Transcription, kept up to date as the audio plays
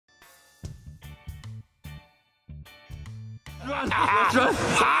Good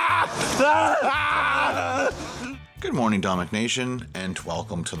morning, Domik Nation, and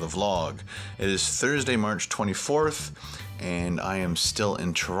welcome to the vlog. It is Thursday, March 24th, and I am still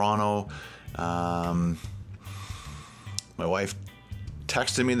in Toronto. My wife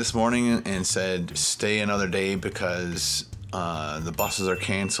texted me this morning and said, stay another day because the buses are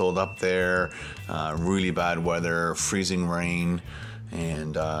canceled up there, really bad weather, freezing rain,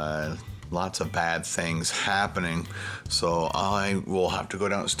 and lots of bad things happening. So I will have to go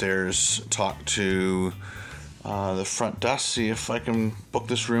downstairs, talk to the front desk, see if I can book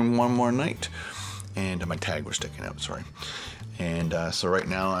this room one more night. And my tag was sticking out, sorry. And so right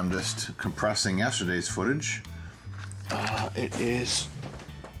now I'm just compressing yesterday's footage. It is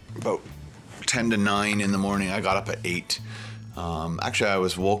about 10 to 9 in the morning. I got up at 8. Actually, I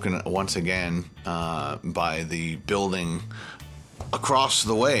was woken once again by the building across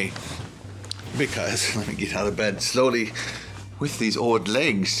the way because, let me get out of bed slowly with these old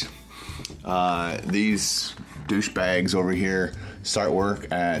legs. These douchebags over here start work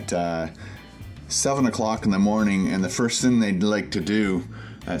at 7 o'clock in the morning, and the first thing they'd like to do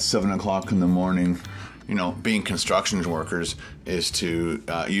at 7 o'clock in the morning, you know, being construction workers, is to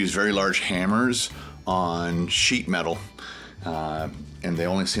use very large hammers on sheet metal, and they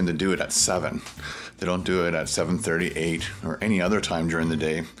only seem to do it at 7. They don't do it at 7:30, 8, or any other time during the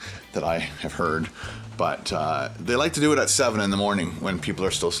day that I have heard. But they like to do it at 7 in the morning when people are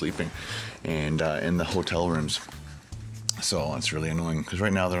still sleeping and in the hotel rooms. So it's really annoying because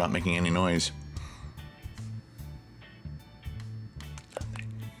right now they're not making any noise.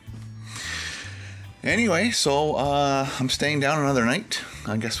 Anyway, so I'm staying down another night.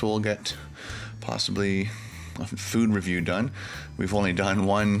 I guess we'll get possibly a food review done. We've only done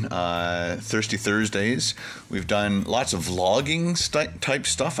one Thirsty Thursdays. We've done lots of vlogging type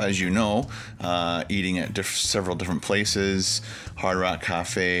stuff, as you know, eating at several different places, Hard Rock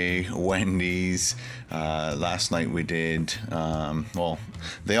Cafe, Wendy's. Last night we did, well,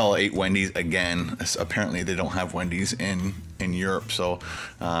 they all ate Wendy's again. Apparently they don't have Wendy's in Europe, so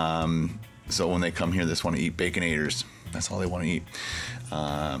so when they come here, they just want to eat Baconators. That's all they want to eat,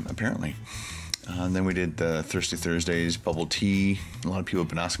 apparently. And then we did the Thirsty Thursdays, bubble tea. A lot of people have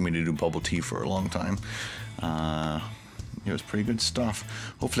been asking me to do bubble tea for a long time. It was pretty good stuff.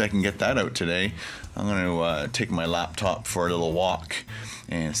 Hopefully I can get that out today. I'm going to take my laptop for a little walk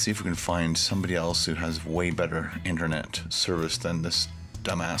and see if we can find somebody else who has way better internet service than this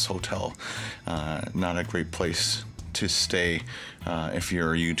dumbass hotel. Not a great place to stay if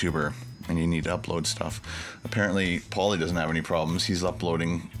you're a YouTuber and you need to upload stuff. Apparently Paulie doesn't have any problems. He's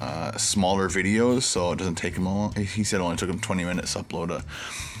uploading smaller videos, so it doesn't take him long. He said it only took him 20 minutes to upload a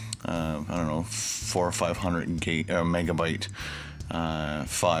I don't know, 400 or 500 megabyte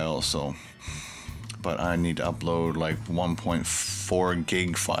file. So, but I need to upload like 1.4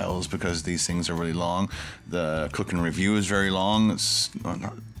 gig files because these things are really long. The cook and review is very long. It's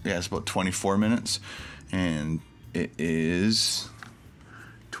about 24 minutes, and it is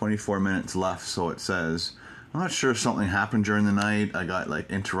 24 minutes left, so it says. I'm not sure if something happened during the night. I got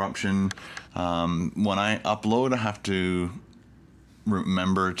like interruption. When I upload, I have to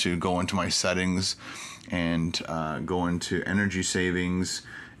remember to go into my settings and go into energy savings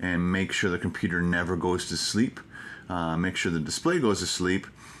and make sure the computer never goes to sleep. Make sure the display goes to sleep,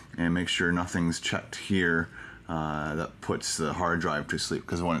 and make sure nothing's checked here that puts the hard drive to sleep.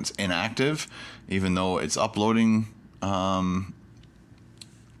 Because when it's inactive, even though it's uploading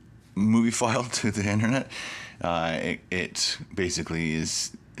movie file to the internet, it basically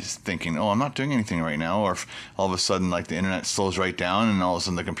is thinking, oh, I'm not doing anything right now, or if all of a sudden like the internet slows right down and all of a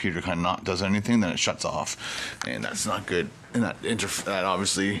sudden the computer kind of not does anything, then it shuts off, and that's not good, and that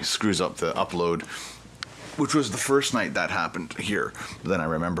obviously screws up the upload, which was the first night that happened here. But then I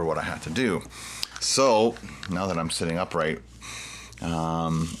remember what I had to do. So now that I'm sitting upright,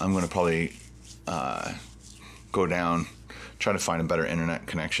 I'm going to probably go down, try to find a better internet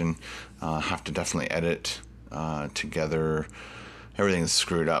connection. Have to definitely edit together. Everything's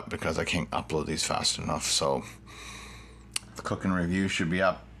screwed up because I can't upload these fast enough. So the cook and review should be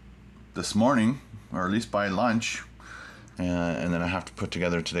up this morning, or at least by lunch. And then I have to put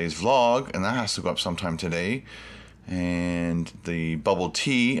together today's vlog, and that has to go up sometime today. And the bubble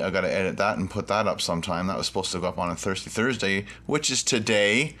tea, I got to edit that and put that up sometime. That was supposed to go up on a Thirsty Thursday, which is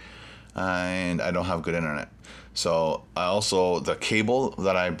today, and I don't have good internet. So I also, the cable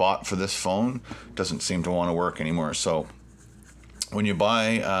that I bought for this phone doesn't seem to want to work anymore. So when you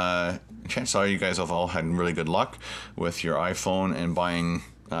buy, chances are you guys have all had really good luck with your iPhone and buying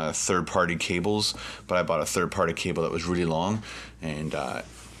third-party cables, but I bought a third-party cable that was really long, and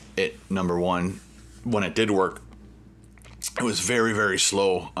it, number one, when it did work, it was very, very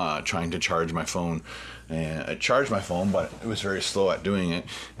slow trying to charge my phone. And I charged my phone, but it was very slow at doing it.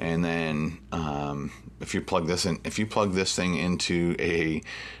 And then if you plug this thing into a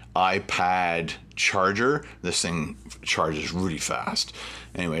iPad charger, this thing charges really fast.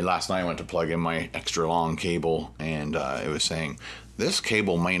 Anyway, last night I went to plug in my extra long cable, and it was saying this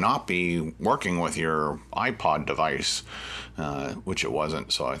cable may not be working with your iPod device, which it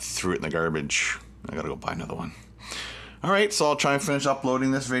wasn't. So I threw it in the garbage. I gotta go buy another one. All right, so I'll try and finish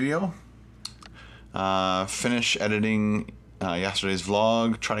uploading this video. Finish editing yesterday's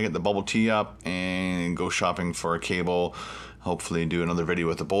vlog, try to get the bubble tea up, and go shopping for a cable. Hopefully do another video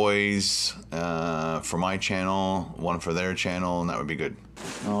with the boys for my channel, one for their channel, and that would be good.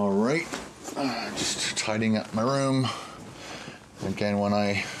 All right, just tidying up my room. Again, when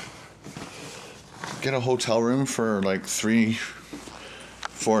I get a hotel room for like 3-4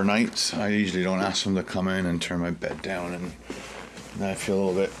 nights, I usually don't ask them to come in and turn my bed down, and I feel a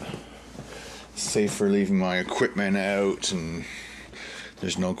little bit safer leaving my equipment out, and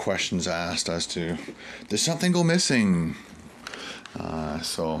there's no questions asked as to, did something go missing?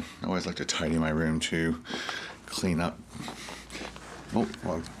 So I always like to tidy my room to clean up. Oh,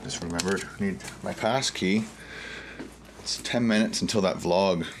 well, just remembered, I need my pass key. It's 10 minutes until that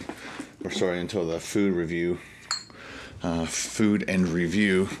vlog, or sorry, until the food review, cook and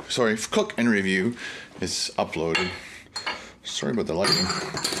review is uploaded. Sorry about the lighting.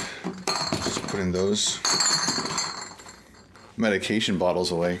 Just putting those medication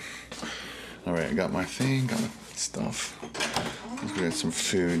bottles away. All right, I got my thing, got my stuff. Let's go get some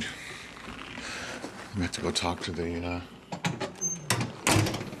food. We have to go talk to the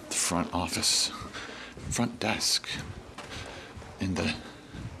front office, front desk in the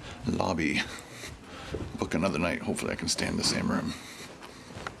lobby. Book another night. Hopefully I can stay in the same room.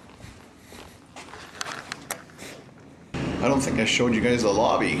 I don't think I showed you guys the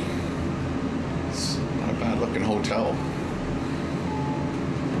lobby. It's not a bad looking hotel.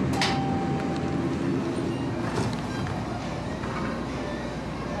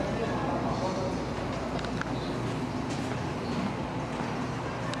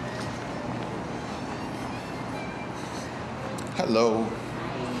 Hello.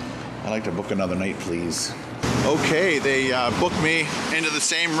 I'd like to book another night, please. Okay, they booked me into the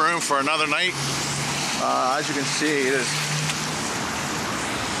same room for another night. As you can see, it is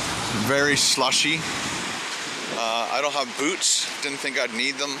very slushy. I don't have boots. Didn't think I'd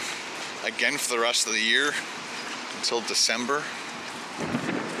need them again for the rest of the year until December.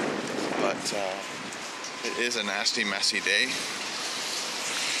 But it is a nasty, messy day.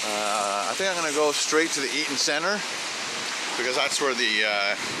 I think I'm gonna go straight to the Eaton Center, because that's where the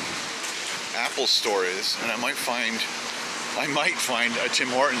Apple store is, and I might find a Tim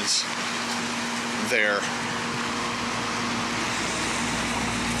Hortons there.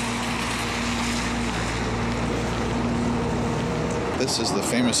 This is the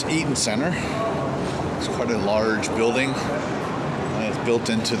famous Eaton Center. It's quite a large building, and it's built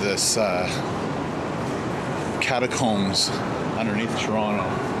into this catacombs underneath Toronto.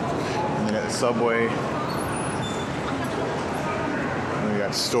 And they got the subway. We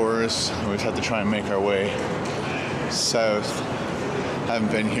got stores. We just have to try and make our way south.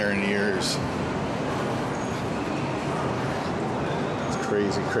 Haven't been here in years. It's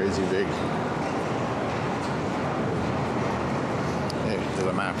crazy, crazy big. Hey, there's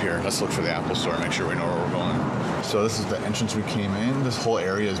a map here. Let's look for the Apple store, make sure we know where we're going. So this is the entrance we came in. This whole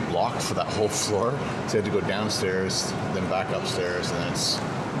area is blocked for that whole floor. So you have to go downstairs, then back upstairs, and then it's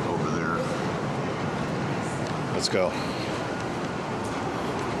over there. Let's go.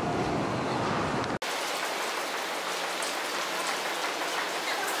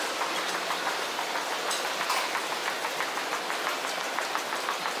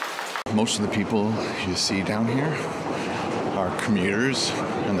 Most of the people you see down here are commuters,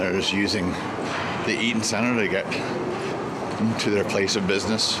 and they're just using the Eaton Center to get to their place of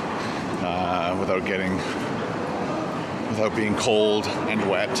business without being cold and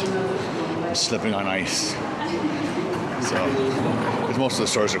wet and slipping on ice. So, because most of the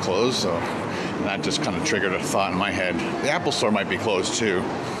stores are closed, so that just kind of triggered a thought in my head. The Apple store might be closed too.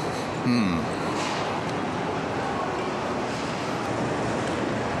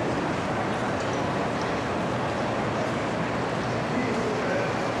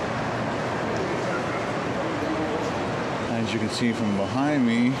 As you can see from behind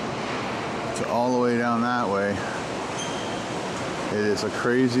me to all the way down that way, it is a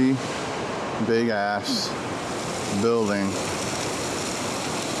crazy big ass building,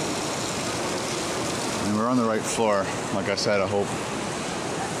 and we're on the right floor. Like I said, I hope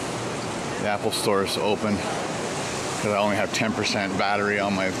the Apple store is open because I only have 10% battery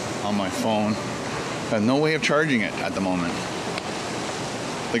on my phone. I have no way of charging it at the moment.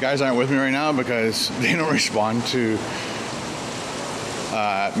 The guys aren't with me right now because they don't respond to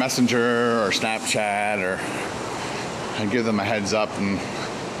Messenger or Snapchat, or I give them a heads up and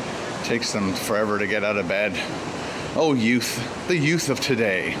it takes them forever to get out of bed. Oh, youth. The youth of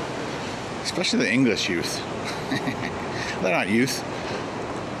today. Especially the English youth. They're not youth.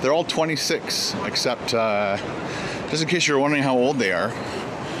 They're all 26, except, just in case you're wondering how old they are,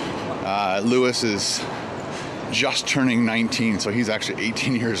 Lewis is just turning 19, so he's actually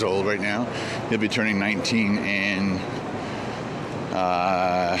 18 years old right now. He'll be turning 19 in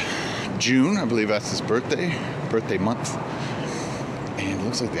June, I believe that's his birthday month. And it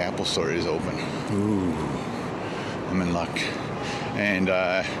looks like the Apple Store is open. Ooh, I'm in luck. And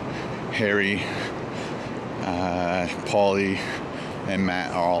Harry, Polly, and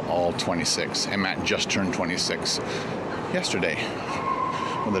Matt are all 26. And Matt just turned 26 yesterday,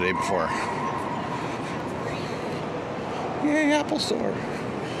 or the day before. Yay, Apple Store.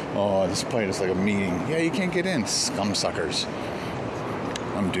 Oh, this place is like a meeting. Yeah, you can't get in, scum suckers.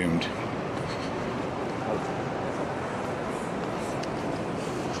 I'm doomed.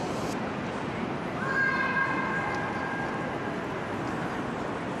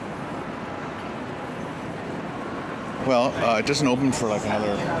 Well, it doesn't open for like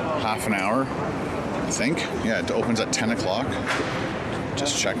another half an hour, I think. Yeah, it opens at 10 o'clock.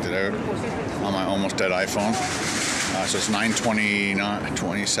 Just checked it out on my almost dead iPhone. So it's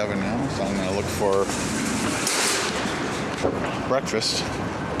 9:27 now, so I'm gonna look for breakfast.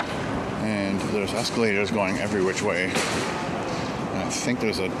 And there's escalators going every which way. And I think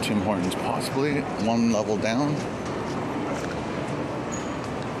there's a Tim Hortons possibly one level down.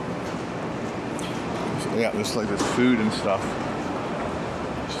 So yeah, there's like this food and stuff.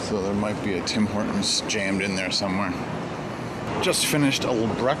 So there might be a Tim Hortons jammed in there somewhere. Just finished a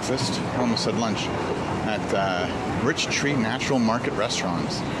little breakfast, almost said lunch, at Rich Tree Natural Market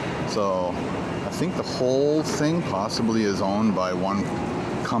Restaurants. So I think the whole thing possibly is owned by one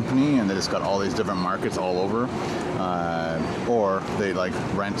company, and they just got all these different markets all over, or they like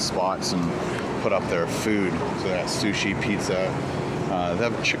rent spots and put up their food. So that's sushi, pizza. They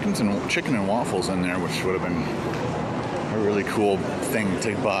have chicken and waffles in there, which would have been a really cool thing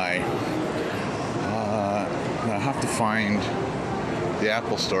to buy. I have to find the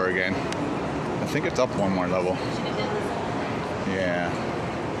Apple Store again. I think it's up one more level. Yeah.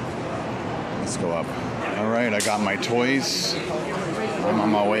 Let's go up. All right, I got my toys. I'm on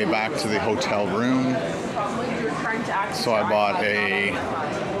my way back to the hotel room. So I bought a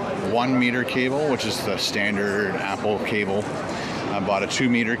 1 meter cable, which is the standard Apple cable. I bought a 2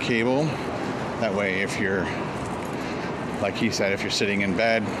 meter cable. That way, if you're, like he said, if you're sitting in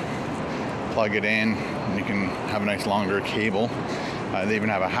bed, plug it in, and you can have a nice longer cable. They even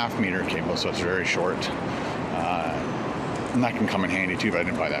have a 1/2 meter cable, so it's very short. And that can come in handy too, but I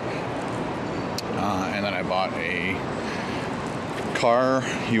didn't buy that. And then I bought a car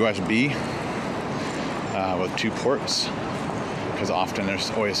USB with 2 ports, because often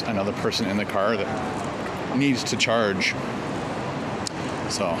there's always another person in the car that needs to charge.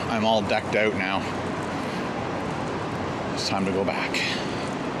 So I'm all decked out now. It's time to go back.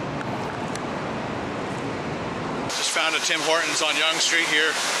 Just found a Tim Hortons on Yonge Street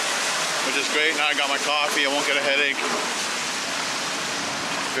here, which is great. Now I got my coffee, I won't get a headache.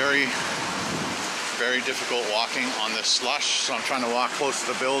 Very, very difficult walking on this slush, so I'm trying to walk close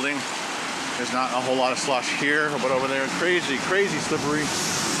to the building. There's not a whole lot of slush here, but over there, crazy, crazy slippery.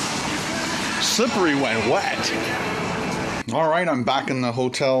 Slippery when wet. All right, I'm back in the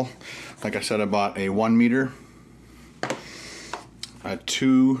hotel. Like I said, I bought a 1 meter, a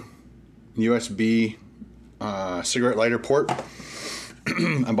 2 USB cigarette lighter port.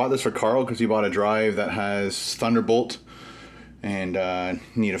 I bought this for Carl because he bought a drive that has Thunderbolt, and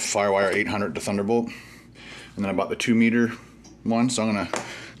need a Firewire 800 to Thunderbolt. And then I bought the 2 meter one, so I'm gonna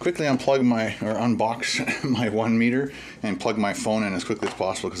quickly unplug unbox my 1 meter and plug my phone in as quickly as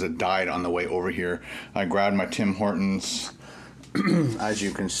possible because it died on the way over here. I grabbed my Tim Hortons. As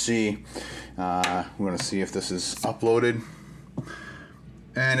you can see, we're gonna see if this is uploaded,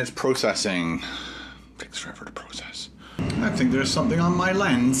 and it's processing. It takes forever to process. I think there's something on my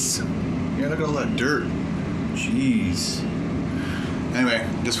lens. Yeah, look at all that dirt. Jeez. Anyway,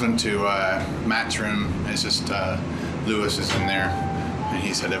 just went to Matt's room. It's just Lewis is in there, and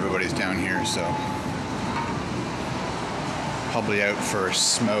he said everybody's down here, so probably out for a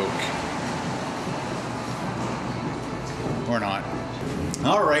smoke. Or not.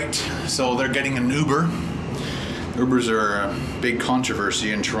 All right, so they're getting an Uber. Ubers are a big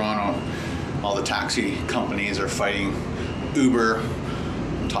controversy in Toronto. all the taxi companies are fighting Uber,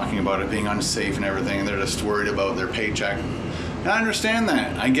 talking about it being unsafe and everything. They're just worried about their paycheck. And I understand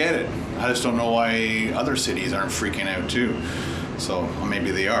that. I get it. I just don't know why other cities aren't freaking out too. So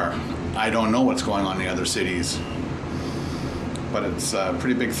maybe they are. I don't know what's going on in the other cities. But it's a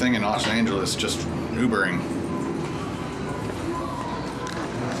pretty big thing in Los Angeles, just Ubering.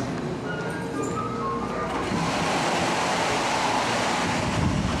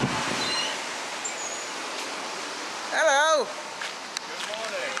 Hello. Good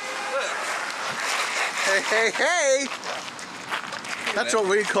morning. Hey, hey, hey. That's what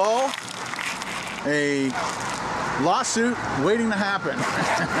we call a lawsuit waiting to happen.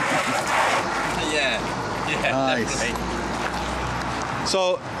 Yeah, Nice. definitely.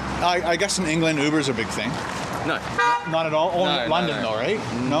 So, I guess in England, Uber's a big thing. No. Not at all. Only No, London, no. though, right?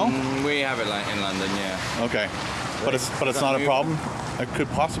 No. We have it like in London, yeah. Okay, but it's not a problem. It could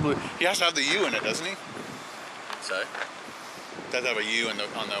possibly. He has to have the U in it, doesn't he? So? Does have a U on the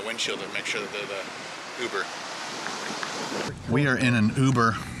windshield to make sure that they're the Uber. We are in an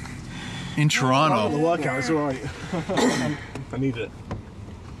Uber in The Toronto. workout is alright. I need it.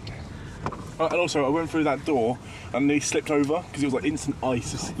 And also, I went through that door and they slipped over because it was like instant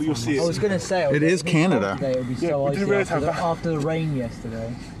ice. You'll see I was it. going to say, It is Canada. Today, it would be Yeah, so we icy didn't realise how bad. after the rain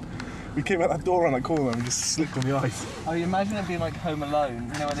yesterday. We came out that door around that corner and just slipped on the ice. Oh, you imagine it being like Home Alone,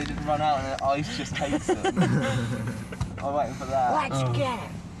 you know, where they just run out and the ice just hates them. I'm waiting for that. Let's get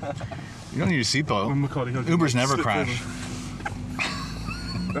it. You don't need a seatbelt. Oh my God, Ubers never slipped crash.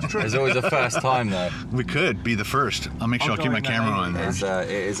 That's true. There's always a first time though. We could be the first. I'll make sure I'll keep my camera on there. It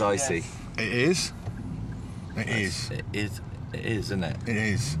is icy. It is. It is. It is, isn't it? It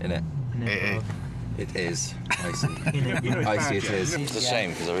is. Isn't it? It is icy. Icy it is. It's a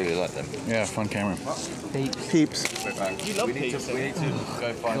shame because I really like them. Yeah, fun camera. Peeps. You love peeps. We need to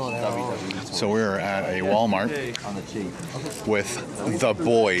go find some WWE. So we're at a Walmart On the cheap. with the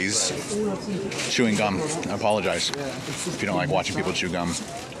boys chewing gum. I apologize if you don't like watching people chew gum.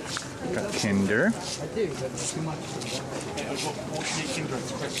 Got Kinder.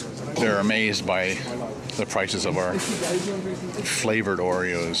 They're amazed by the prices of our flavored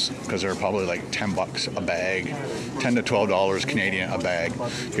Oreos because they're probably like $10 a bag, $10 to $12 Canadian a bag.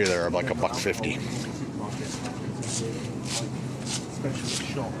 Here they're like $1.50.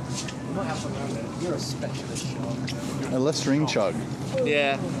 You're a specialist, Sean. A Listerine chug.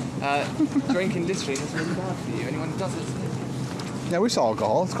 Yeah. Drinking Listerine is really bad for you. Anyone who does it, Yeah, we saw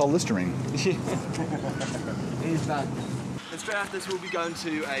alcohol. It's called Listerine. it is bad. And straight after this, we'll be going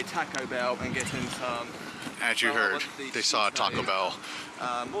to a Taco Bell and getting some. As you heard, they saw a Taco Bell.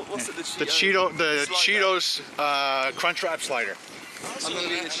 What's it? The Cheetos Crunchwrap slider. I'm gonna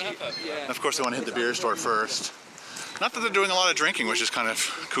get the Cheetos. Yeah. Of course, they want to hit the beer store first. Not that they're doing a lot of drinking, which is kind of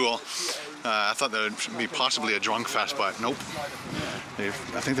cool. I thought that would be possibly a drunk fest, but nope. I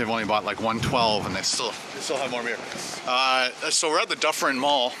think they've only bought like 112, and they still have more beer. So we're at the Dufferin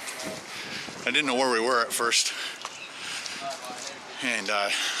Mall. I didn't know where we were at first, and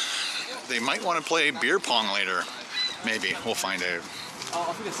they might want to play beer pong later. Maybe we'll find out. Oh,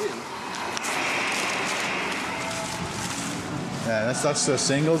 I think I see him. Yeah, that's the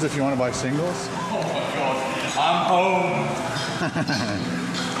singles. If you want to buy singles. I'm home.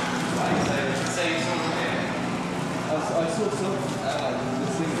 I saw some the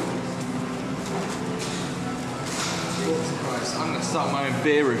singles. Christ, I'm going to start my own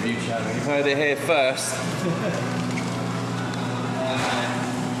beer review channel. You've heard it here first.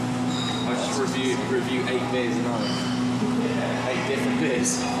 I just review 8 beers a night. 8 different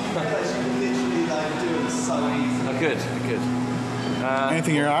beers. Literally like doing so easy. I could.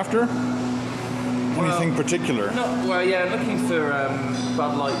 Anything you're after? Anything particular? Well, yeah, looking for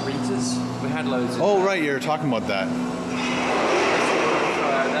Bud Light Ritas. We had loads of Oh, right, you're talking about that.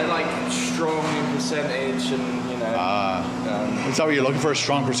 they're like strong in percentage and, you know. Is that what you're looking for, a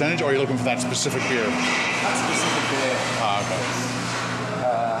strong percentage, or are you looking for that specific beer? That specific beer. Okay.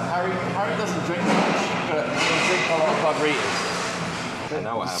 Harry doesn't drink much, but he'll drink a lot of Bud Ritas. I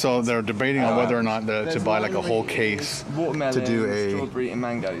know what happened. So they're debating on whether or not to buy like a whole case Watermelon, to do a strawberry and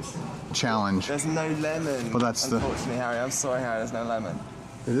mangoes. challenge. There's no lemon. Well, that's the- unfortunately, Harry. I'm sorry, Harry. There's no lemon.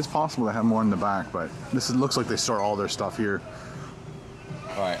 It is possible to have more in the back, but looks like they store all their stuff here.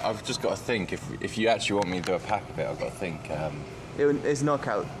 Alright, I've just got to think. If you actually want me to do a pack of it, I've got to think. It's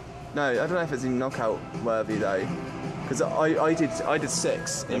knockout. No, I don't know if it's even knockout worthy though, because I did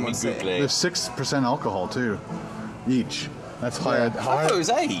 6 Let in me one sit. Google it. There's 6% alcohol too, each. That's higher. I thought it was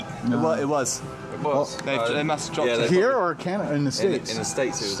 8. No. It was. was. They must have dropped it. Here or Canada? In the States? In the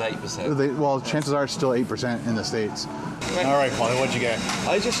States, it was 8%. Well, chances are it's still 8% in the States. All right, Paulie, what'd you get?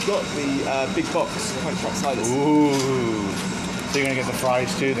 I just got the big box crunch wrap sliders. Ooh. So you're gonna get the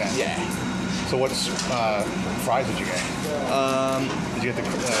fries too then? Yeah. So what fries did you get? Did you get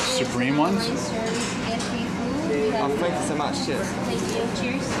the Supreme ones? Oh, thank you so much. Cheers.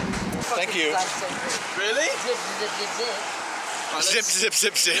 Thank you. Really? Zip, zip,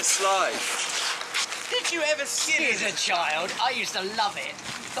 zip, zip. Slide. Did you ever skin as a child? I used to love it.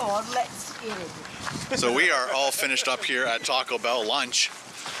 Come on, let's skin it. So we are all finished up here at Taco Bell lunch,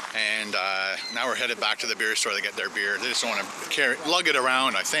 and now we're headed back to the beer store to get their beer. They just don't want to lug it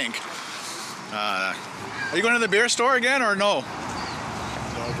around, I think. Are you going to the beer store again or no?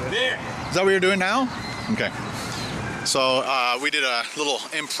 Beer. Is that what you're doing now? Okay. So we did a little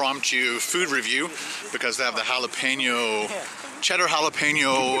impromptu food review because they have the cheddar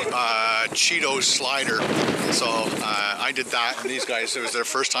jalapeno Cheetos slider. So I did that, and these guys, it was their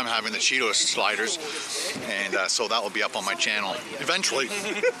first time having the Cheetos sliders, and so that will be up on my channel eventually.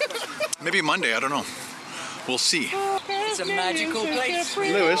 Maybe Monday, I don't know. We'll see. It's a magical place.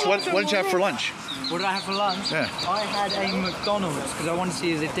 Lewis, what did you have for lunch? What did I have for lunch? Yeah. I had a McDonald's because I wanted to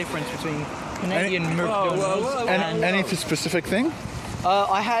see the difference between Canadian McDonald's and Any specific thing?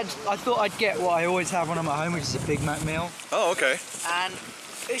 I thought I'd get what I always have when I'm at home, which is a Big Mac meal. Oh, okay. And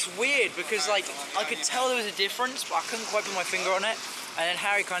it's weird because like I could tell there was a difference, but I couldn't quite put my finger on it. And then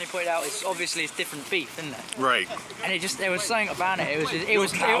Harry kind of pointed out it's obviously it's different beef, isn't it? Right. And there was something about it.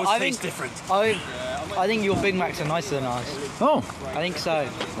 I think different. I think your Big Macs are nicer than ours. Oh, I think so.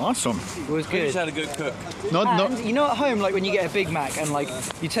 awesome. It was good. Just had a good cook. And you know at home, like when you get a Big Mac and like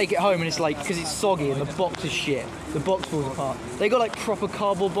you take it home and it's like, because it's soggy and the box is shit, the box falls apart. They got like proper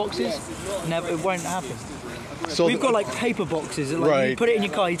cardboard boxes. Never, it won't happen. So We've got like paper boxes that like Right. you put it in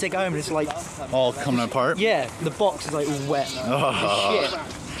your car, you take it home and it's like, all coming apart. yeah, the box is like all wet.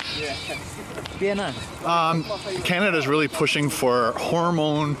 Shit. Yeah, no. Canada's really pushing for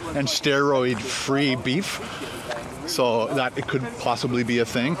hormone and steroid-free beef, so that it could possibly be a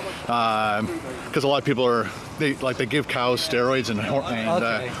thing. Because a lot of people they give cows steroids and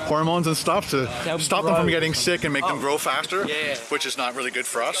hormones and stuff to stop them from getting sick and make them grow faster, which is not really good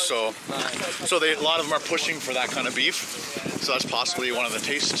for us. So a lot of them are pushing for that kind of beef. So that's possibly one of the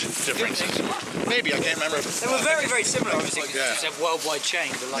taste differences. Maybe, I can't remember. They were very, very similar, obviously, because Yeah. it's a worldwide chain,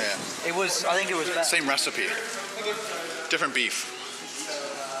 but like, Yeah. I think it was better. Same recipe, different beef.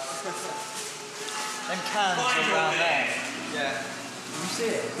 Them cans around there. Yeah. You see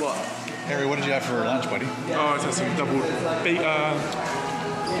it? What? Harry, what did you have for lunch, buddy? Oh, it's had some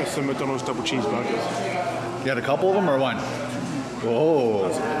just some McDonald's double cheeseburgers. You had a couple of them or one? Whoa.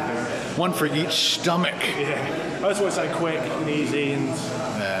 One for each stomach. Yeah. I just want to say quick and easy and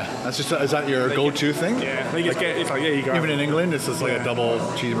Yeah. That's just, is that your go-to thing? yeah, they just get it's like there you go. Even in England, it's just like a double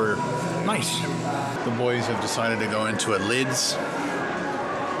cheeseburger. Nice. The boys have decided to go into a Lids.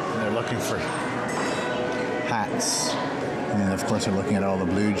 And they're looking for hats. And of course they're looking at all the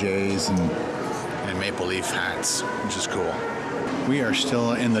Blue Jays and Maple Leaf hats, which is cool. We are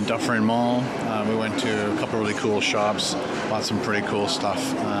still in the Dufferin Mall. We went to a couple really cool shops, bought some pretty cool stuff,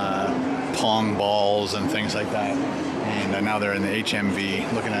 pong balls and things like that. And now they're in the HMV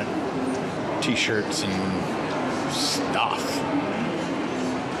looking at t-shirts and stuff.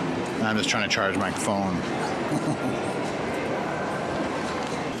 I'm just trying to charge my phone.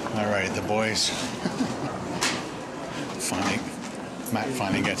 All right, the boys. Matt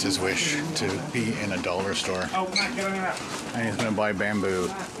finally gets his wish to be in a dollar store. Oh, Matt, get on your lap. And he's gonna buy bamboo.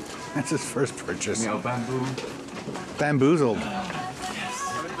 That's his first purchase. Bamboo. Bamboozled.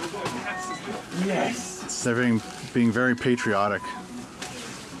 Yes. They're being very patriotic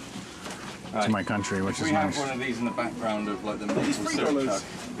to my country, which is We have nice. one of these in the background of like the maple syrup truck.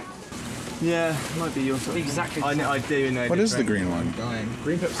 Yeah, might be yours. Exactly. I do know. What is the green one?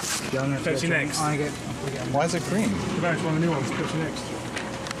 Green Pepsi. Pepsi Next. Why is it green? That's one of the new ones. Pepsi Next.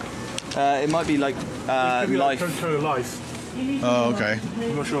 It might be like Could be like life. Coca-Cola Life. Oh, okay.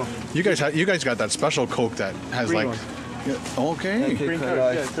 I'm not sure. You guys got that special Coke that has Green like. one. Yeah, okay. Green Coke.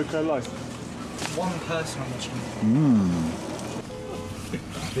 Life. Yeah, Coca-Cola Life. One person on the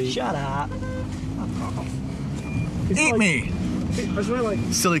channel. Shut up. Eat me, I swear, like.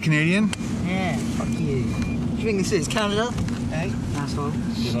 silly Canadian. Yeah, fuck you. Do you think this is Canada? Hey, asshole.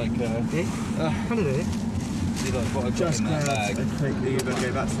 You like Canada? Just grab a quick Uber,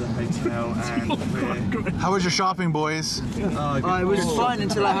 go back to the hotel, and How was your shopping, boys? It was fine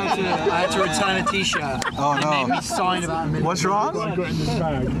until I had to return a t-shirt. Oh It made me sign about a minute. What's wrong? I got in the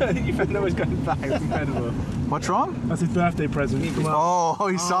bag. You found out he's got in the bag. It's incredible. What's wrong? That's his birthday present. Oh,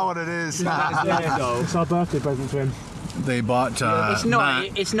 he saw what it is. It's our birthday present to him. They bought It's not.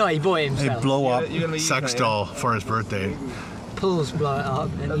 He bought it himself. a blow-up sex doll for his birthday. Pools blow it up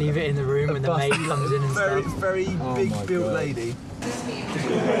and leave it in the room when the maid comes in and stuff. very big built lady.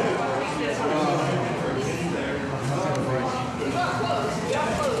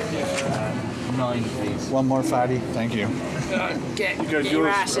 9, please. One more fatty, thank you. Get You go to your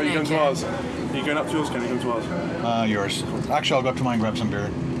yours. ass Or in you there, going to Ken. ours? Are you going up to yours, Ken? Are you going to ours? Yours. Actually, I'll go up to mine and grab some beer.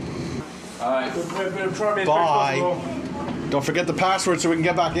 Alright. Bye. Don't forget the password so we can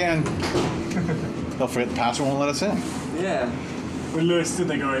get back in. Don't forget the password won't let us in. Yeah. When Lewis stood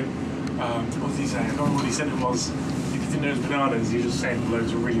there going, what did he say? I can't remember what he said it was. If you didn't know it was bananas, you just saying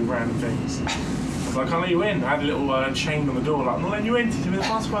loads of really random things. I was like, I can't let you in. I had a little chain on the door, like, I'm not letting you in, give me the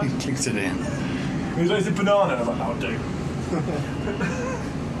password. He kicks it in. He was like, it's a banana. I was like, that'll do.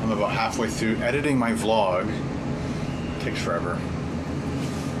 I'm about halfway through editing my vlog. It takes forever.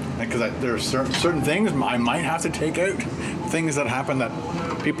 Because there are certain things I might have to take out. Things that happen that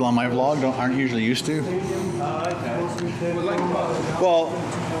people on my vlog aren't usually used to. Well,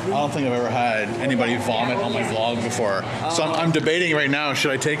 I don't think I've ever had anybody vomit on my vlog before. So I'm debating right now,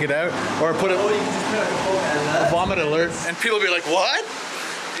 should I take it out or put a vomit alert? And people will be like, what?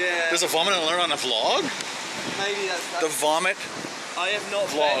 Yeah. There's a vomit alert on a vlog? Maybe The vomit? I have not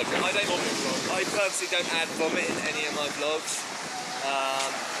Vlog. I purposely don't add vomit in any of my vlogs.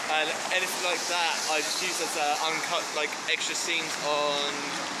 And anything like that, I just use as uncut, like extra scenes on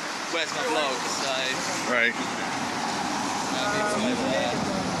where's my vlog. So. Right.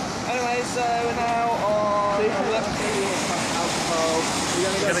 Anyway, so we're now on alcohol.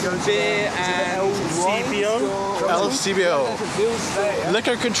 We're gonna go beer and CBO. LCBO.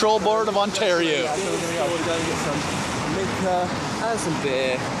 Liquor Control Board of Ontario. We're going to get some liquor and some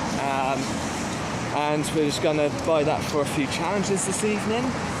beer. And we're just going to buy that for a few challenges this evening.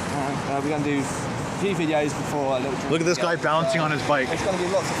 We're going to do a few videos before a little drink. Look at this guy bouncing on his bike. It's going to be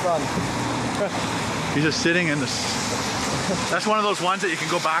lots of fun. He's just sitting in this. That's one of those ones that you can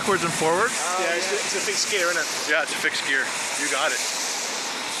go backwards and forwards. Yeah, it's a fixed gear, isn't it? Yeah, it's a fixed gear. You got it.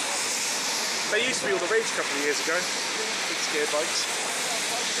 They used to be all the rage a couple of years ago. Fixed gear bikes.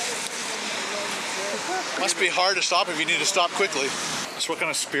 Must be hard to stop if you need to stop quickly. So what kind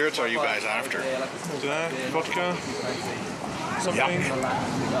of spirits are you guys after? Vodka.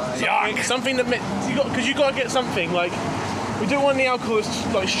 Yuck. Something that because you got to get something like we don't want the alcohol that's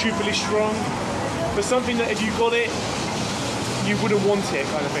like stupidly strong, but something that if you got it, you wouldn't want it,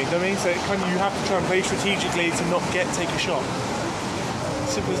 kind of thing. Do you know what I mean? So you have to try and play strategically to not take a shot.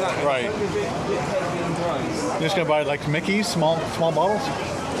 Simple as that. Right. You're just gonna buy like Mickey's small bottles.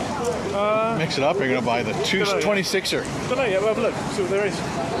 Mix it up. Or you're gonna buy the 26er. Don't know yet. We'll have a look. See what there is.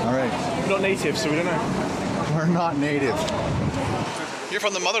 All right. We're not native, so we don't know. We're not native. You're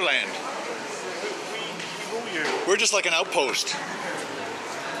from the motherland. We're just like an outpost.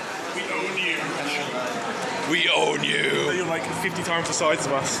 We own you. We own you. You're like 50 times the size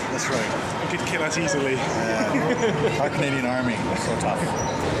of us. That's right. You could kill us easily. Yeah. Our Canadian Army is so tough.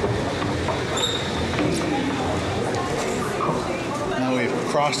 Now we've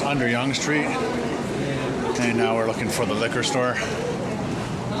crossed under Yonge Street, and now we're looking for the liquor store.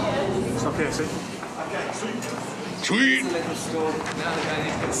 Stop here, see? Sweet.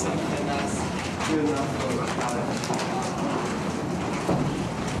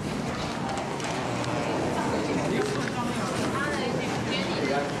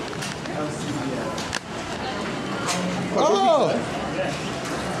 Oh!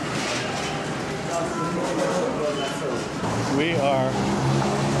 We are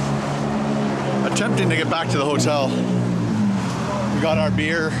attempting to get back to the hotel. We got our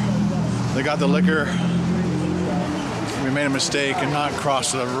beer, they got the liquor. We made a mistake and not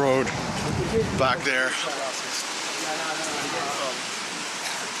crossed the road back there.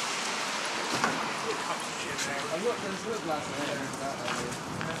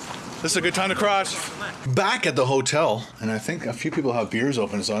 This is a good time to cross. Back at the hotel, and I think a few people have beers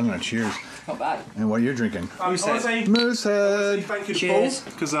open, so I'm gonna cheers. Not bad. And what are you drinking? Moosehead. Moosehead. Thank you to Cheers.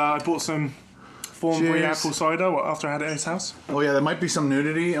 Paul, because I bought some Thornbury Cheers. apple cider after I had it at his house. Oh yeah, there might be some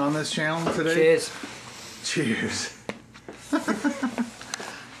nudity on this channel today. Cheers. Cheers.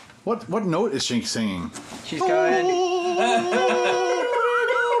 What note is she singing? She's going.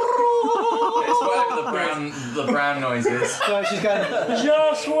 It's Whatever the brown noise is. So she's going.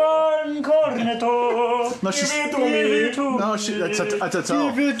 Just one cornetto. No, she's. Give it to me. No, that's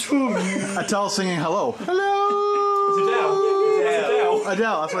Adele. Give it to me. Adele singing hello. Hello.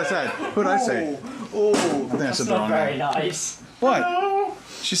 Adele, that's what I said. Who did I say? Oh, I think I said the wrong very name. nice. What?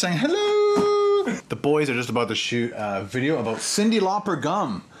 She's saying hello. The boys are just about to shoot a video about Cyndi Lauper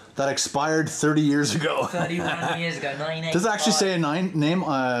gum that expired 30 years ago. 31 years ago, 1985. Does it actually say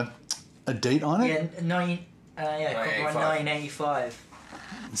a date on it? Yeah, copyright 1985.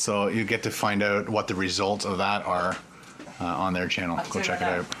 So you get to find out what the results of that are on their channel. Go check it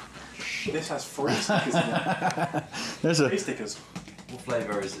out. This has 3 stickers in it. There's a 3 stickers. What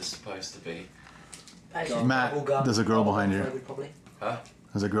flavour is it supposed to be? Actually, Matt, bubblegum. there's a girl behind you. Probably. Huh?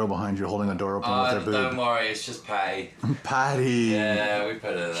 There's a girl behind you holding the door open with her boob. Don't worry, it's just Patty. Patty. Yeah, we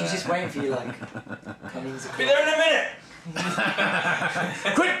put her there. She's just waiting for you, like. Be there in a minute!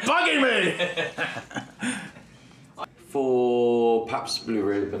 Quit bugging me! For Pabst Blue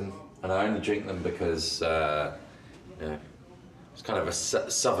Ribbon, and I only drink them because, it's kind of a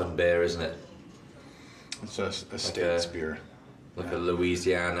southern beer, isn't it? It's just a States beer. Like a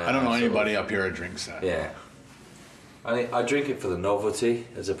Louisiana. I don't know anybody up here who drinks that. Yeah. I drink it for the novelty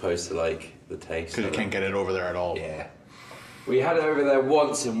as opposed to like the taste. Because you can't get it over there at all. Yeah. We had it over there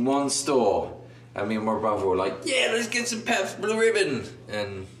once in one store, and me and my brother were like, yeah, let's get some Pabst Blue Ribbon.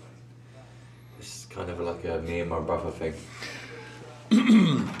 And it's kind of like a me and my brother thing.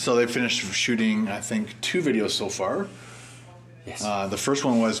 So they finished shooting, I think, 2 videos so far. Yes. The first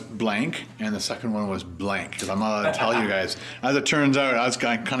one was blank, and the second one was blank, because I'm not allowed to tell you guys. As it turns out, I was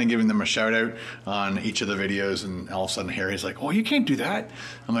kind of giving them a shout out on each of the videos, and all of a sudden Harry's like, oh, you can't do that.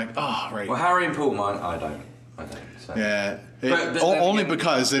 I'm like, oh, right. Well, Harry and Paul, mine, I don't. So. Yeah, But only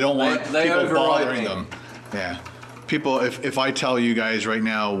because they don't want they people override bothering me. them. Yeah. People, if I tell you guys right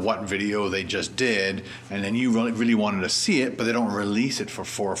now what video they just did, and then you really wanted to see it, but they don't release it for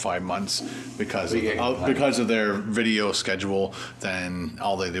 4 or 5 months because of their video schedule, then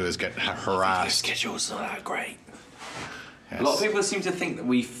all they do is get harassed. Schedule's not that great. Yes. A lot of people seem to think that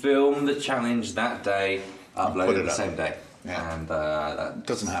we film the challenge that day, upload it the same day. Yeah. And that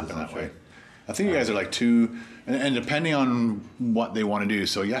doesn't happen that way. I think you guys are like 2, and depending on what they want to do.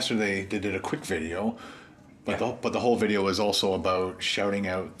 So yesterday they did a quick video. But the whole video was also about shouting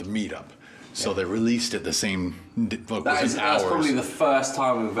out the meetup. So they released it the same that's probably the first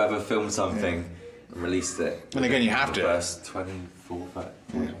time we've ever filmed something and released it. And again, you have to. First 24 hours.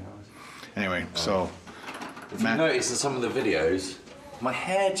 Anyway, so if you notice in some of the videos, my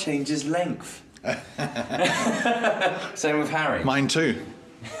hair changes length. Same with Harry. Mine too.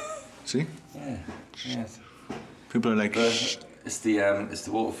 See? Yeah. Yes. People are like, it's the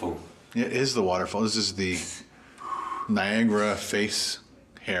waterfall. Yeah, it is the waterfall. This is the Niagara face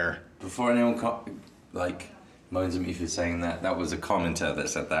hair. Before anyone moans at me for saying that, that was a commenter that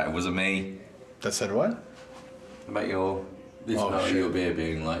said that. It wasn't me. That said what? About your beer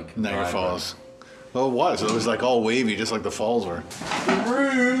being like Niagara Falls. Well, it was. It was like all wavy, just like the falls were.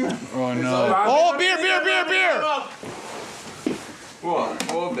 Oh no! Oh, beer!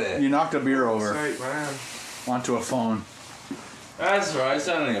 What beer? You knocked a beer over Great, man. onto a phone. That's right. It's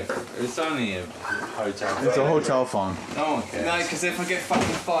only a hotel phone. It's a hotel phone. No one cares. No, because if I get fucking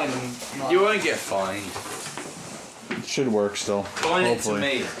fined, You won't get fined. It should work still. Fine it to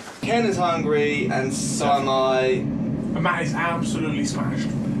me. Ken is hungry, and so am I. And Matt is absolutely smashed.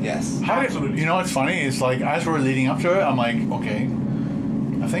 Yes. Absolutely. You know what's funny? It's like as we're leading up to it, I'm like, okay.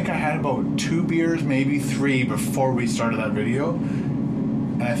 I think I had about 2 beers, maybe 3, before we started that video,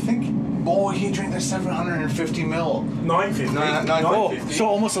 and I think, he drank the 750 ml. 950. 950. So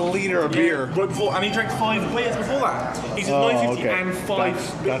almost a liter of beer. Right before, and he drank 5 beers before that. He's at 950 okay. and 5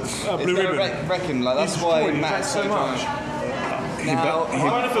 Blue It's Ribbon. reckon, like, that's why Matt is so much. Now, I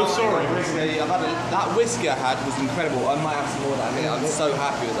kind of feel sorry. That whiskey I had was incredible. I might have some more of that here. I'm so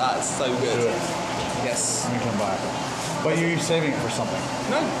happy with that. It's so good. Yes. Let me come back. But you're saving it for something.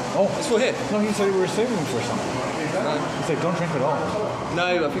 No. Oh, It's for here. no, you said you were saving it for something. No. It's like, don't drink it all.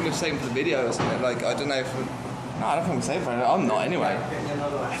 No, I think we're saving for the video or something. Like, I don't know if... No, I don't think we're saving for it. I'm not anyway.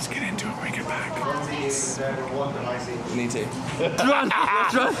 Let's get into it when we get back. Need to.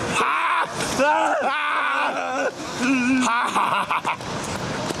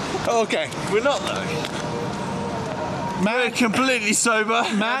 Okay. We're not though. Matt, Completely sober.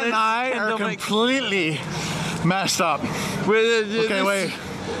 Matt and I are completely messed up. Okay, wait.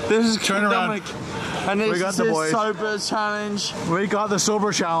 This is Turn around. And We got the boys. sober challenge. We got the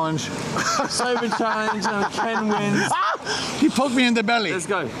sober challenge. Sober challenge and Ken wins. He poked me in the belly. Let's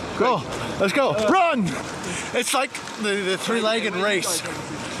go. Go. Let's go. Run! It's like the 3-legged race.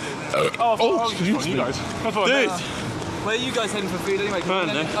 Excuse me. Guys. Dude, where are you guys heading for food anyway?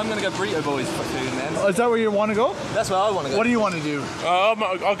 I'm gonna go Burrito Boys for food then. Is that where you want to go? That's where I want to go. What do you want to do? I'll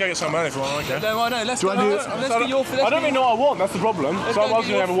go get some man if you want. Okay. No, I know. Let's go. Let's get your food. I don't even know what I want. That's the problem. So I'm just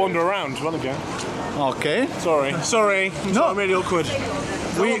gonna have a wander around. Well, again. Okay. Sorry. No, I'm really awkward.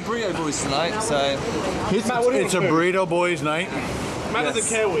 We want Burrito Boys tonight, so it's a Burrito Boys night. Matt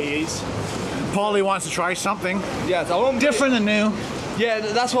doesn't care what he eats. Paulie wants to try something. Yeah, I want different and new. Yeah,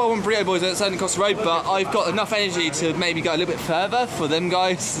 that's why I want Burrito Boys at Southern Cross Road, but I've got enough energy to maybe go a little bit further for them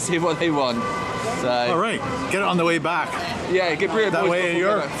guys to see what they want. So. All right, get it on the way back. Yeah, get Burrito Boys. That way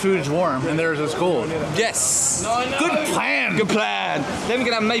your food's warm and theirs is cold. Yes. Good plan. Good plan. Then we're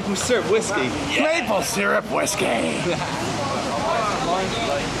gonna have maple syrup whiskey. Yeah. Maple syrup whiskey.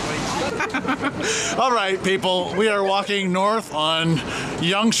 All right, people, we are walking north on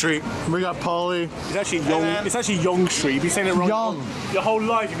Yonge Street. We got Paulie. It's actually Young. It's actually Yonge Street. You've been saying it wrong. Young. Your whole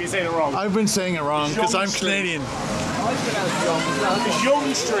life you've been saying it wrong. I've been saying it wrong because I'm Canadian. It's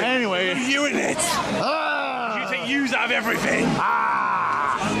Yonge Street. Anyway, you in it. You take use out of everything.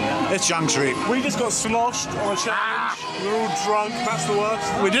 It's Yonge Street. We just got sloshed on a challenge. We're all drunk. That's the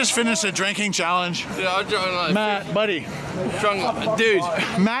worst. We just finished a drinking challenge. Yeah, I'm drunk like Matt, buddy. Drunk, dude.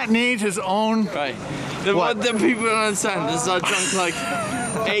 Matt needs his own. Right. The people don't understand is I drank like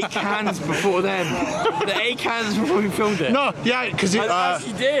 8 cans before them. The 8 cans before we filmed it. No, yeah, because you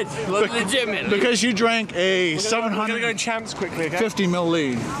actually did. Like, legitimately. Because you drank a 750 We're gonna go in champs quickly, okay? ml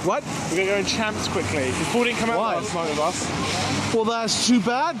lead. What? We're gonna go in champs quickly. Because Paul didn't come out last night with us. Well, that's too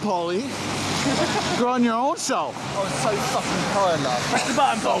bad, Paulie. You're on your own self. I was so fucking tired last night. Press the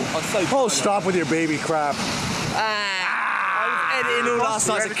button, Paul. Oh, stop with your baby crap. I was editing all last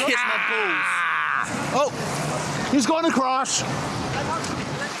night to kiss my balls. Oh, he's going across.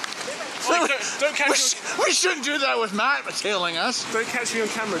 Don't catch me. We shouldn't do that with Matt tailing us. Don't catch me on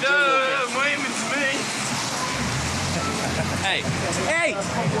camera. Waving to me. Hey.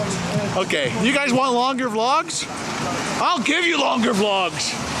 Okay, you guys want longer vlogs? I'll give you longer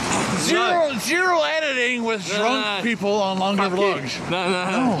vlogs. Zero editing with drunk people on longer vlogs. No.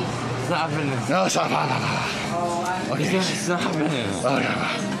 It's not happening. No, it's not happening. Okay. It's not happening. Okay.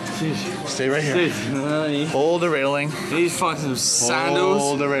 Stay right here. Dude, hold the railing. you need to find some sandals.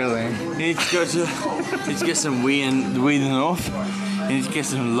 Hold the railing. You need to go to. You need to get some weeding off. You need to get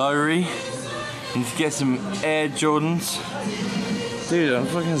some Lowry. You need to get some Air Jordans. Dude, I'm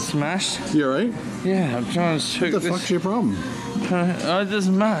fucking smashed. You alright? Yeah, I'm trying to choke What the fuck's your problem? It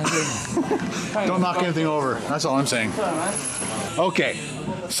doesn't matter. Don't knock anything over. That's all I'm saying. Okay,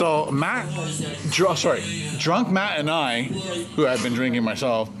 so drunk Matt and I, who have been drinking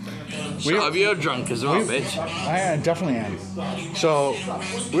myself. You're drunk as well, bitch. I definitely am. So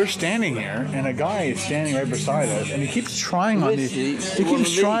we're standing here, and a guy is standing right beside us, and he keeps trying on these. He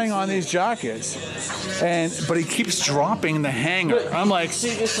keeps trying on these jackets, but he keeps dropping the hanger. I'm like,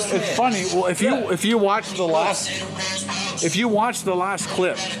 it's funny. Well, if you watch the last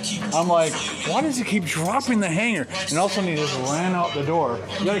clip, I'm like, why does he keep dropping the hanger? And all of a sudden he just ran out the door.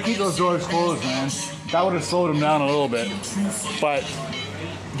 You gotta keep those doors closed, man. That would have slowed him down a little bit, but.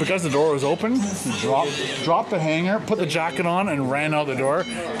 Because the door was open, he dropped the hanger, put the jacket on, and ran out the door.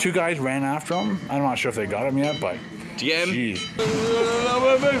 2 guys ran after him. I'm not sure if they got him yet, but geez.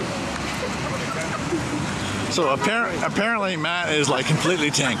 So apparently Matt is like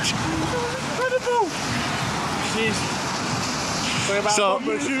completely tanked. So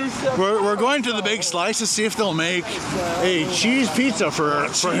we're going to the Big Slice to see if they'll make a cheese pizza for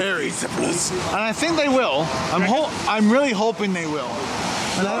Harry, and I think they will. I'm really hoping they will.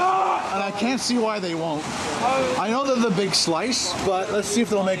 And I can't see why they won't. I know they're the Big Slice, but let's see if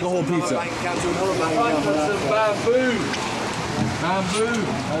they'll make a whole pizza. Bamboo.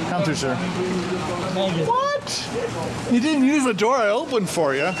 Come through, sir. What? You didn't use the door I opened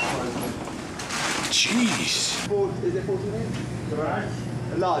for you. Jeez. Is it 14 inch?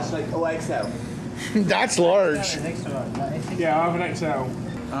 Large, like XL. That's large. Yeah, I have an XL.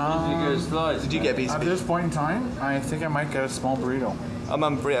 Did you get a piece? At this point in time, I think I might get a small burrito. I'm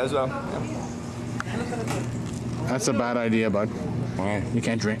on burrito as well. That's a bad idea, bud. Why? You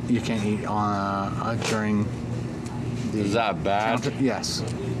can't drink. You can't eat during the. Is that bad? Yes.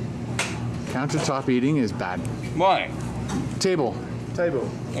 Countertop eating is bad. Why? Table. I go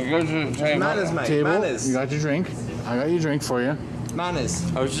to the table. Manners, mate. Table. Manners. You got your drink. I got your drink for you. Manners.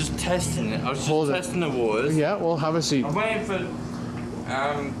 I was just testing it. I was just testing the waters. Yeah, well, have a seat. I'm waiting for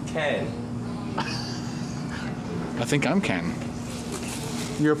Ken. I think I'm Ken.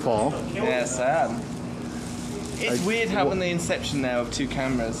 You're Paul. Yes, I am. It's weird having the inception now of two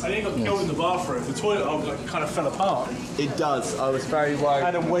cameras. I think I got killed in the bathroom. The toilet like, kind of fell apart. It does. I was very worried.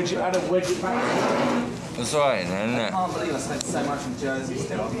 I had to wedge it back. It's alright, isn't it? I can't believe I spent so much in Jersey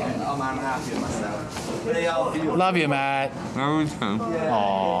still. I'm happy with myself. They are beautiful. Love you, Matt. No, it's home. Yeah,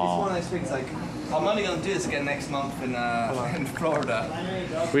 it's one of those things like, I'm only going to do this again next month in Florida.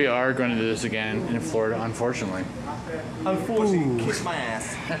 We are going to do this again in Florida, unfortunately. Unfortunately, kiss my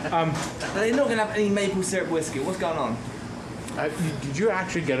ass. They're not going to have any maple syrup whiskey. What's going on? Did you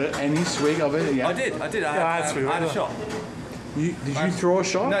actually get any swig of it? Yeah. I did. I had a shot. Did you throw a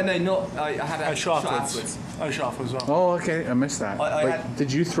shot? No, not. I had a shot afterwards. I had a shot afterwards as well. Oh, okay. I missed that.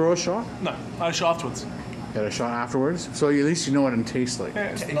 Did you throw a shot? No, I had a shot afterwards. You had a shot afterwards? So at least you know what it tastes like.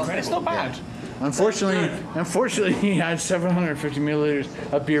 Yeah, it's not bad. Unfortunately, he had 750 milliliters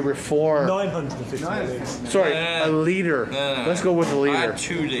of beer before. 950 milliliters. Sorry, a liter. No. Let's go with a liter. I had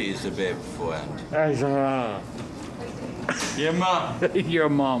 2 liters of beer beforehand. Your mum. Your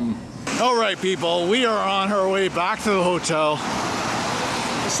mum. All right, people, we are on our way back to the hotel.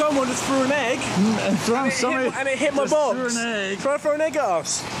 Someone just threw an egg, and it hit my box. Threw an egg. Try to throw an egg at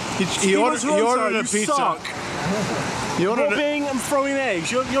us. He ordered a pizza. Suck. Robbing and throwing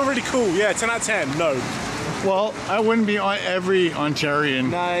eggs. You're really cool. Yeah, 10 out of 10. No. Well, I wouldn't be on every Ontarian.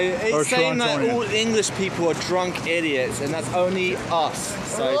 No, it's saying that all English people are drunk idiots, and that's only us.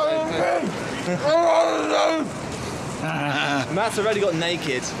 So. Matt's already got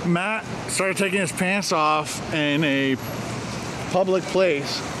naked. Matt started taking his pants off in a public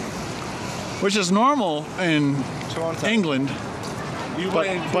place, which is normal in Toronto. England.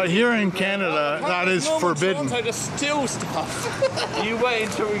 But here in Canada, that is forbidden. Toronto to steal stuff. You wait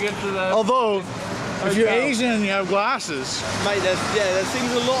until we get to the. Although, if you're Asian and you have glasses, mate, there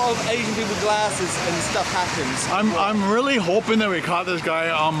seems a lot of Asian people with glasses and stuff happens. I'm really hoping that we caught this guy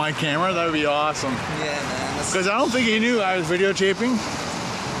on my camera. That would be awesome. Yeah, man. Because I don't think he knew I was videotaping.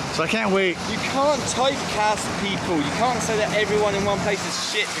 So I can't wait. You can't typecast people. You can't say that everyone in one place is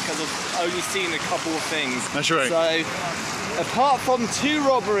shit because of only seeing a couple of things. That's right. So, apart from 2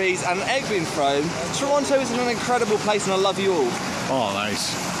 robberies and an egg being thrown, Toronto is an incredible place and I love you all. Oh,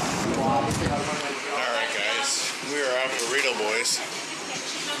 nice. Alright guys, we are at Burrito Boys.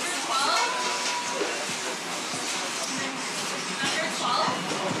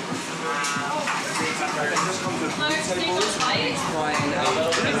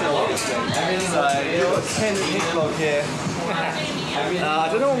 Here. I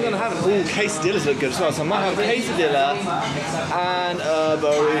don't know what I'm going to have. All quesadillas look good as well, so I might have a quesadilla and a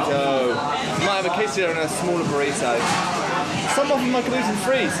burrito. I might have a quesadilla and a smaller burrito. Some of them I can do for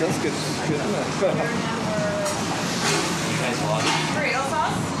free, so that's good. Isn't it? Burrito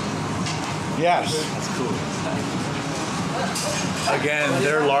sauce? Yes. That's cool. Again,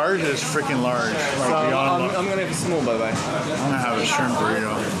 they're large. It's freaking large. Like so I'm going to have a small, by the way. I'm going to have a shrimp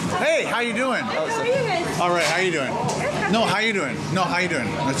burrito. Hey, how you doing? How are you guys? All right, how you doing? No, how you doing? No, how you doing?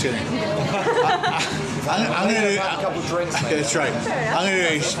 Let's get it. I'm going to do a couple drinks. That's right. I'm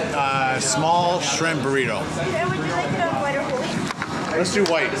going to do a small shrimp burrito. And would you like it on white or whole? Let's do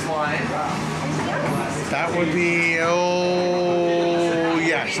white. That would be, oh,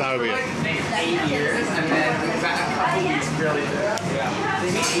 yes, that would be it. 8 years, and then we've got a couple weeks really good.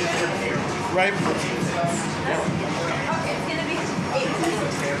 Right. Okay, it's gonna be 8.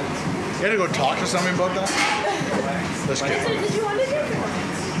 You gotta go talk to somebody about that? Let's get it. Did you want to do it?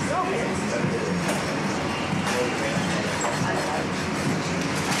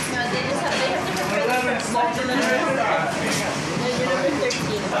 No, they have different flavors.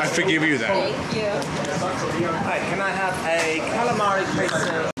 I forgive you that. Thank you. Alright, can I have a calamari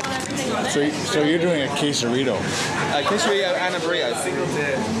queso? So you're doing a quesarito. A quesarito and a burrito, single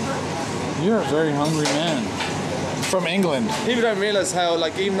tier. You're a very hungry man. From England. People don't realise how,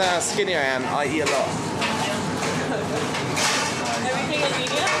 like, even though how skinny I am, I eat a lot. Everything is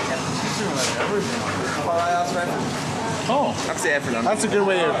medium? Everything. Well, I asked for everything. Oh. That's it, everything. That's a good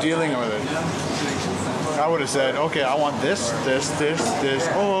way of dealing with it. I would have said, okay, I want this, that.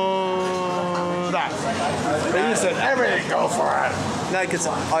 But you said everything, go for it. No, because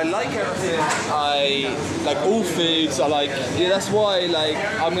I like everything. I like all foods. I like, yeah, that's why like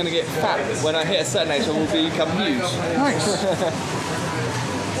I'm gonna get fat when I hit a certain age. I will become huge. Nice.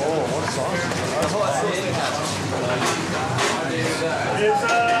 Oh, what sauce? That's what I see.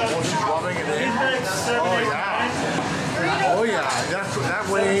 Oh yeah. Oh yeah. That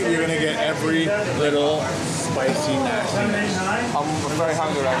way you're gonna get every little spicy nastiness. I'm very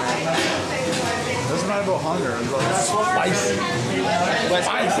hungry right now. It's not about hunger, it's about spicy.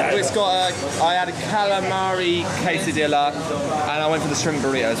 It's got I had a calamari quesadilla and I went for the shrimp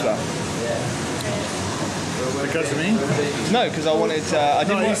burrito as well. Because of me? No, because I wanted. I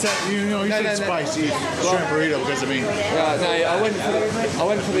didn't. No, you want- said spicy shrimp burrito because of me. no, I went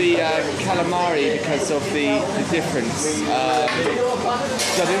for the calamari because of the difference. So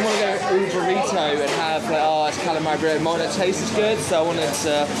I didn't want to go all burrito and have it's calamari burrito. It might not taste as good, so I wanted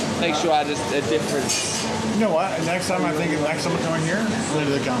to make sure I had a difference. You know what? Next time I'm coming here, I'm gonna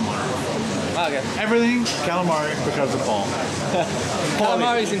do the calamari. Okay. Everything calamari because of Paul.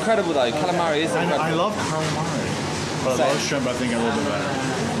 Calamari is incredible though. Calamari is incredible. I love calamari, but I love shrimp. I think a little bit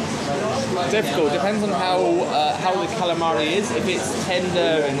better. Difficult. Depends on how the calamari is. If it's tender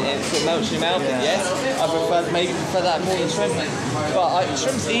and it sort of melts in your mouth, then yes. I prefer that more than shrimp. But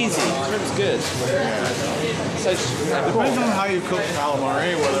shrimp's easy. Shrimp's good. So depends on how you cook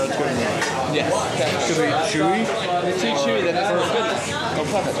calamari, whether it's good or not. Yes. Should it be chewy? If it's too chewy, then it's not good. Oh,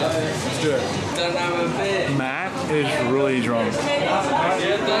 perfect. Let's do it. Matt is really drunk.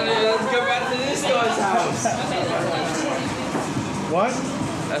 Let's go back to this guy's house. What?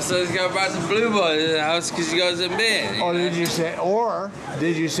 So let's go back to Blue Boy's house because you guys are beer. Or did you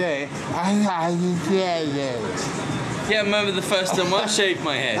say, Yeah, I remember the first time I shaved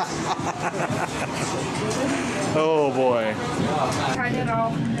my head. Oh boy. Tried it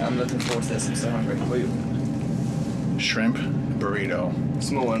all. I'm looking forward to this. I'm so hungry. Shrimp burrito.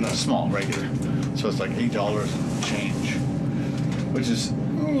 Small one. Small, regular. So it's like $8 change, which is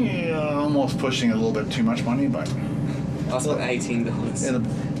almost pushing a little bit too much money, but That's like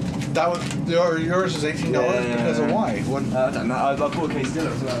 $18. That was yours is $18 because of why? What? I don't know. I bought a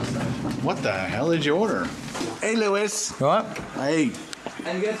quesadilla as well. So. What the hell did you order? Hey, Lewis. What? Hey.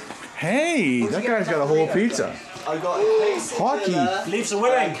 And good. Hey, that guy's got a whole pizza. I got a Hockey. Leafs are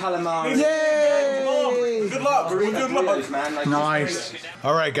winning. Calamari. Yay! Good luck. Good luck. Man, like Nice.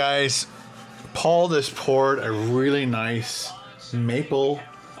 All right, guys. Paul just poured a really nice maple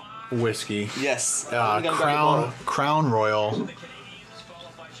whiskey. Yes. Crown Royal.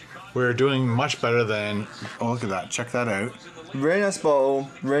 We're doing much better than. Oh, look at that! Check that out. Really nice bottle.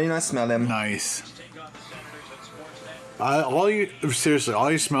 Really nice smelling. Nice. All you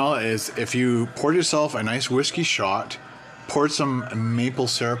smell is if you poured yourself a nice whiskey shot, poured some maple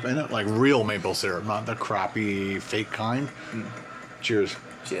syrup in it, like real maple syrup, not the crappy fake kind. Cheers.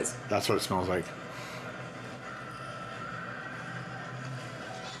 Cheers. That's what it smells like.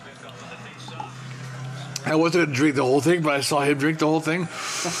 I wanted to drink the whole thing, but I saw him drink the whole thing. I'm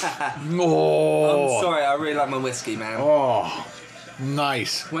sorry, I really like my whiskey, man. Oh,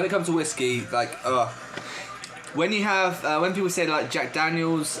 nice. When it comes to whiskey, like, when you have, when people say like Jack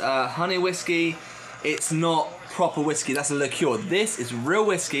Daniels, honey whiskey, it's not proper whiskey. That's a liqueur. This is real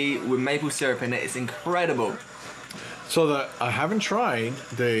whiskey with maple syrup in it. It's incredible. So I haven't tried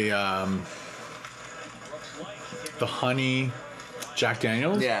the honey Jack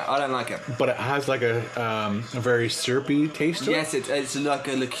Daniels. Yeah, I don't like it. But it has like a very syrupy taste to it. Yes, it's like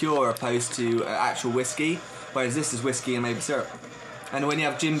a liqueur opposed to actual whiskey, whereas this is whiskey and maple syrup. And when you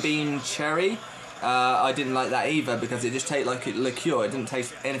have Jim Beam Cherry, I didn't like that either because it just tasted like a liqueur. It didn't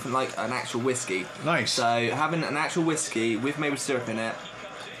taste anything like an actual whiskey. Nice. So having an actual whiskey with maple syrup in it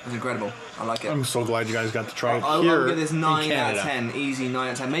is incredible. I like it. I'm so glad you guys got to try it I here will give this 9 in out Canada. of 10. Easy 9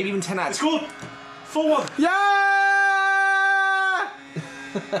 out of 10. Maybe even 10 out of 10. Scored 4-1. Yeah!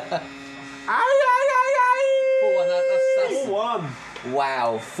 4-1.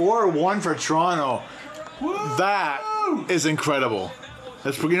 Wow. 4-1 for Toronto. That is incredible.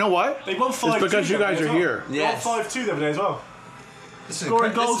 That's, you know what? They won 5-2. It's because you guys are here. They won 5-2 the other day as well.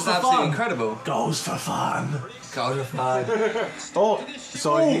 Scoring goals for absolutely fun. incredible. Goals for fun. Goals for fun. Oh,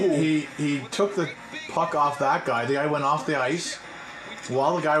 so he took the puck off that guy. The guy went off the ice.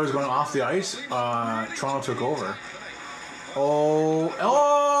 While the guy was going off the ice, Toronto took over. Oh,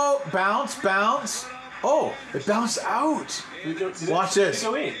 bounce. Oh, it bounced out. Watch this.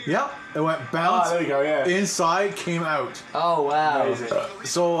 Yep, it went bounce. There you go, yeah. Inside, came out. Oh, wow. Amazing.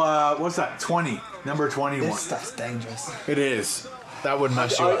 So, what's that? 20. Number 21. This stuff's dangerous. It is. That would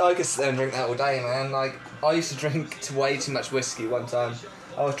mess you up. I could sit there and drink that all day, man. Like, I used to drink way too much whiskey one time.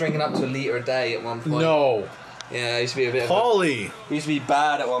 I was drinking up to 1 litre a day at one point. No. Yeah, I used to be a bit Paulie. Used to be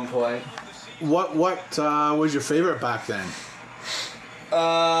bad at one point. What was your favorite back then?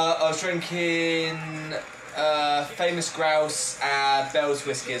 I was drinking Famous Grouse and Bell's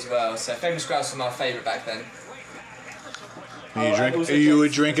whiskey as well. So Famous Grouse was my favourite back then. You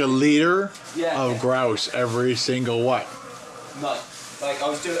would drink a liter Yeah. of grouse every single what? No, like I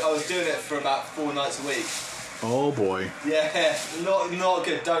was doing it for about 4 nights a week. Oh boy. Yeah, not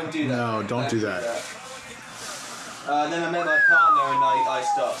good. Don't do that. No, don't do that. Then I met my partner and I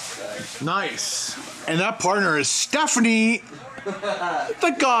stopped. So. Nice. And that partner is Stephanie,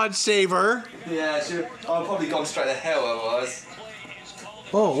 the God Saver. Yeah, I've probably gone straight to hell otherwise.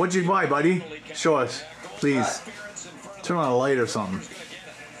 Oh, what'd you buy, buddy? Show us, please. Turn on a light or something.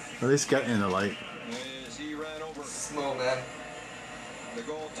 At least get in the light. Small man.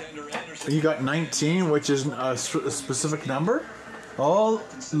 You got 19, which is a specific number. Oh,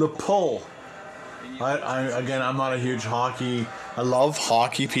 Le Pole. Again, I'm not a huge hockey. I love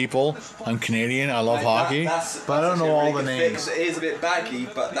hockey people. I'm Canadian. I love hockey, but I don't know all the names. It is a bit baggy,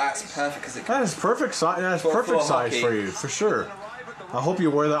 but that's perfect because it. That is perfect size. That's perfect size for you, for sure. I hope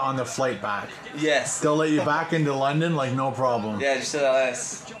you wear that on the flight back. Yes. They'll let you back into London like no problem. Yeah, just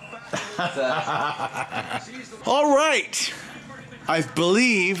this. All right. I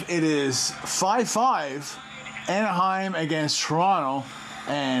believe it is 5-5 Anaheim against Toronto,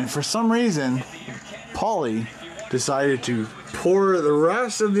 and for some reason Polly decided to pour the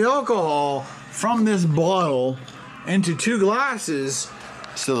rest of the alcohol from this bottle into 2 glasses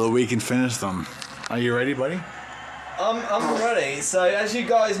so that we can finish them. Are you ready, buddy? I'm ready. So as you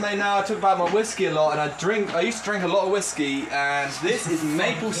guys may know, I talk about my whiskey a lot, and I used to drink a lot of whiskey, and this is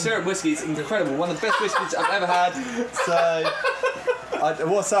maple syrup whiskey. It's incredible. One of the best whiskeys I've ever had. So,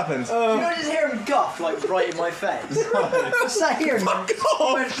 what's happened? You know, just hear him guff like right in my face. Just sat here and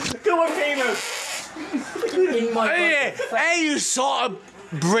Come on, penis. in my Hey, you sort of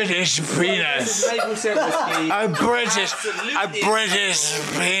British penis. Maple syrup whiskey. A British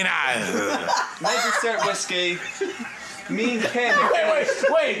penis. Maple syrup whiskey. Me and Ken.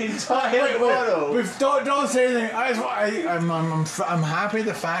 Wait. Entire bottle. Don't say anything. I'm happy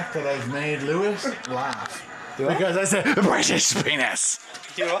the fact that I've made Lewis laugh. Because I said British penis.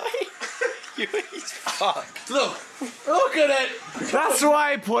 You alright? He's fucked. Look at it. That's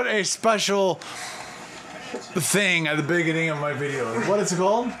why I put a special thing at the beginning of my video. What is it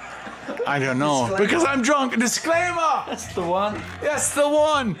called? I don't know. Disclaimer. Because I'm drunk. Disclaimer. That's the one. That's the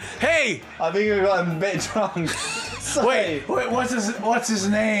one. Hey. I think we got a bit drunk. Wait. What's his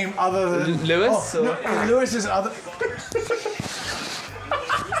name other than Lewis? No, Lewis is other.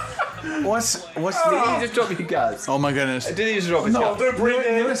 What's Did he just drop your guys? Oh my goodness. Did he just drop his No, guys?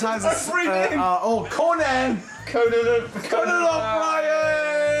 Lewis has Conan. Conan O'Brien.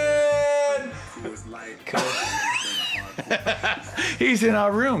 He's in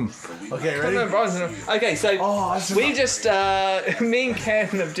our room. Okay, ready? Okay, so we just, me and Ken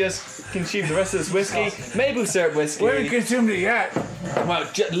have just consumed the rest of this whiskey. Maple syrup whiskey. We haven't consumed it yet. Well,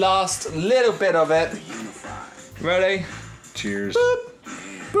 last little bit of it. Ready? Cheers. Boop,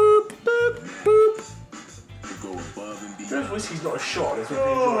 boop, boop, boop. This whiskey's not a shot, it's a big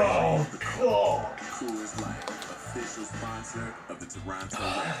Oh,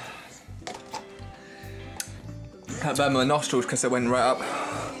 Can't burn my nostrils because it went right up.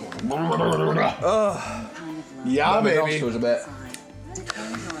 yeah, my baby. nostrils a bit.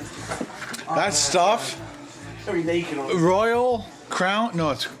 That stuff. Very naked on Royal Crown.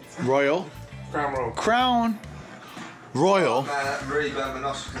 No, it's Royal. Crown Royal. Crown Royal. Man, that really burnt my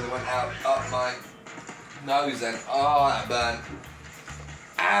nostrils because it went out up my nose then. Oh, that burnt.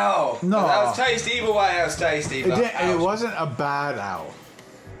 Ow! No. That was tasty. Either way, that was tasty. It wasn't a bad owl.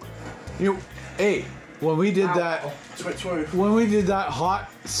 Hey, when we did that, when we did that hot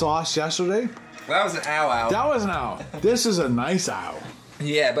sauce yesterday, that was an owl. That was an owl. This is a nice owl.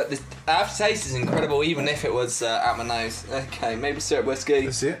 Yeah, but the aftertaste is incredible, even if it was out my nose. Okay, maple syrup whiskey.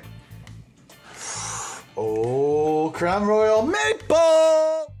 Let's see it. Oh, Crown Royal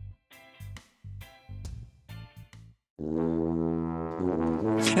Maple.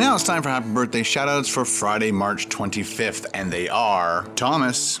 And now it's time for happy birthday shoutouts for Friday, March 25th, and they are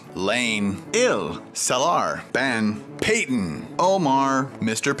Thomas, Lane, Il, Salar, Ben, Peyton, Omar,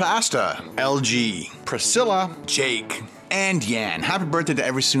 Mr. Pasta, LG, Priscilla, Jake, and Yan. Happy birthday to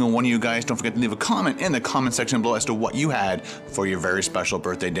every single one of you guys. Don't forget to leave a comment in the comment section below as to what you had for your very special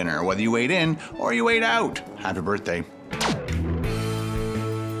birthday dinner, whether you ate in or you ate out. Happy birthday.